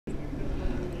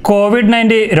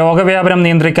COVID-19 രോഗവ്യാപനം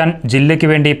നിയന്ത്രിക്കാൻ ജില്ലയ്ക്ക്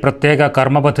വേണ്ടി പ്രത്യേക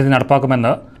കർമ്മപദ്ധതി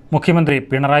നടപ്പാക്കുമെന്ന് മുഖ്യമന്ത്രി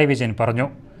പിണറായി വിജയൻ പറഞ്ഞു.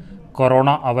 കൊറോണ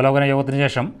അവലോകന യോഗത്തിന്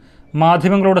ശേഷം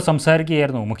മാധ്യമങ്ങളോട്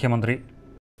സംസാരിക്കുകയായിരുന്നു മുഖ്യമന്ത്രി.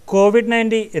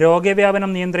 കോവിഡ്-19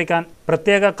 രോഗവ്യാപനം നിയന്ത്രിക്കാൻ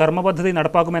പ്രത്യേക കർമ്മപദ്ധതി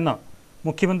നടപ്പാക്കുമെന്ന്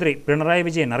മുഖ്യമന്ത്രി പിണറായി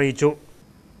വിജയൻ അറിയിച്ചു.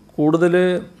 കൂടുതൽ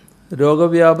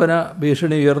രോഗവ്യാപന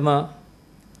ഭീഷണി ഉയർന്ന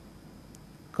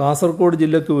കാസർഗോഡ്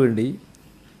ജില്ലയ്ക്ക് വേണ്ടി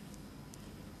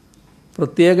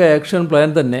പ്രത്യേക ആക്ഷൻ പ്ലാൻ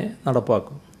തന്നെ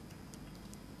നടപ്പാക്കും.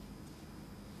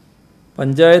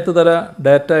 പഞ്ചായത്ത് തല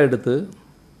ഡാറ്റ എടുത്ത്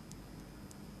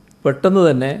പെട്ടെന്ന്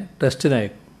തന്നെ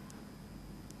ടെസ്റ്റിനയക്കും.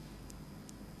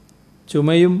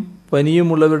 ചുമയും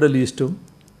പനിയുമുള്ളവരുടെ ലിസ്റ്റും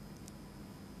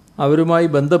അവരുമായി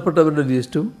ബന്ധപ്പെട്ടവരുടെ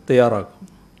ലിസ്റ്റും തയ്യാറാക്കും.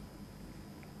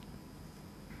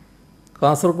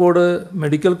 കാസർഗോഡ്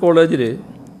മെഡിക്കൽ കോളേജിൽ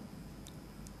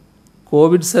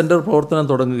കോവിഡ് സെൻറ്റർ പ്രവർത്തനം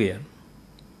തുടങ്ങുകയാണ്.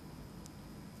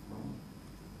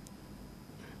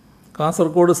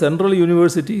 കാസർഗോഡ് സെൻട്രൽ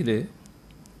യൂണിവേഴ്സിറ്റിയിൽ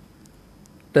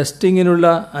ടെസ്റ്റിങ്ങിനുള്ള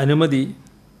അനുമതി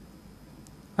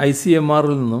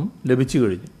ICMRൽ നിന്നും ലഭിച്ചു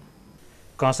കഴിഞ്ഞു.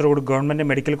 കാസർഗോഡ് ഗവൺമെൻറ്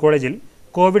മെഡിക്കൽ കോളേജിൽ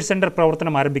കോവിഡ് സെൻറ്റർ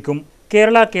പ്രവർത്തനം ആരംഭിക്കും.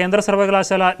 കേരള കേന്ദ്ര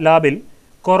സർവകലാശാല ലാബിൽ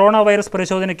കൊറോണ വൈറസ്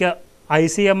പരിശോധനയ്ക്ക്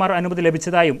ICMR അനുമതി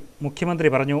ലഭിച്ചതായും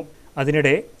മുഖ്യമന്ത്രി പറഞ്ഞു.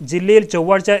 അതിനിടെ ജില്ലയിൽ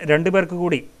ചൊവ്വാഴ്ച 2 പേർക്ക്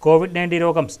കൂടി കോവിഡ്-19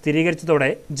 രോഗം സ്ഥിരീകരിച്ചതോടെ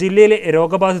ജില്ലയിലെ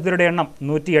രോഗബാധിതരുടെ എണ്ണം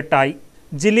 108 ആയി.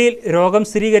 ജില്ലയിൽ രോഗം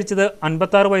സ്ഥിരീകരിച്ചത്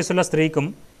 56 വയസ്സുള്ള സ്ത്രീക്കും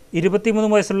 23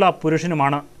 വയസ്സുള്ള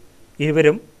പുരുഷനുമാണ്.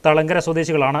 ഇരുവരും തളങ്കര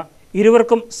സ്വദേശികളാണ്.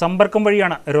 ഇരുവർക്കും സമ്പർക്കം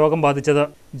വഴിയാണ് രോഗം ബാധിച്ചത്.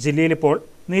 ജില്ലയിലിപ്പോൾ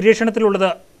നിരീക്ഷണത്തിലുള്ളത്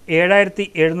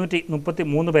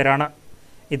 7733 പേരാണ്.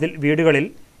 ഇതിൽ വീടുകളിൽ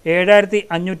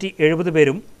 7570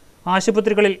 പേരും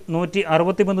ആശുപത്രികളിൽ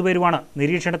 163 പേരുമാണ്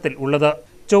നിരീക്ഷണത്തിൽ ഉള്ളത്.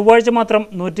 ചൊവ്വാഴ്ച മാത്രം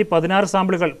 116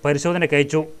 സാമ്പിളുകൾ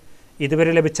പരിശോധനയ്ക്കയച്ചു.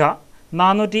 ഇതുവരെ ലഭിച്ച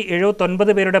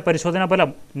 479 പേരുടെ പരിശോധനാ ഫലം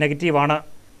നെഗറ്റീവാണ്.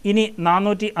 ഇനി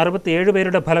 467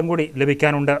 പേരുടെ ഫലം കൂടി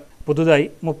ലഭിക്കാനുണ്ട്. പുതുതായി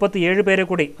 37 പേരെ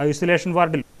കൂടി ഐസൊലേഷൻ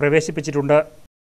വാർഡിൽ പ്രവേശിപ്പിച്ചിട്ടുണ്ട്.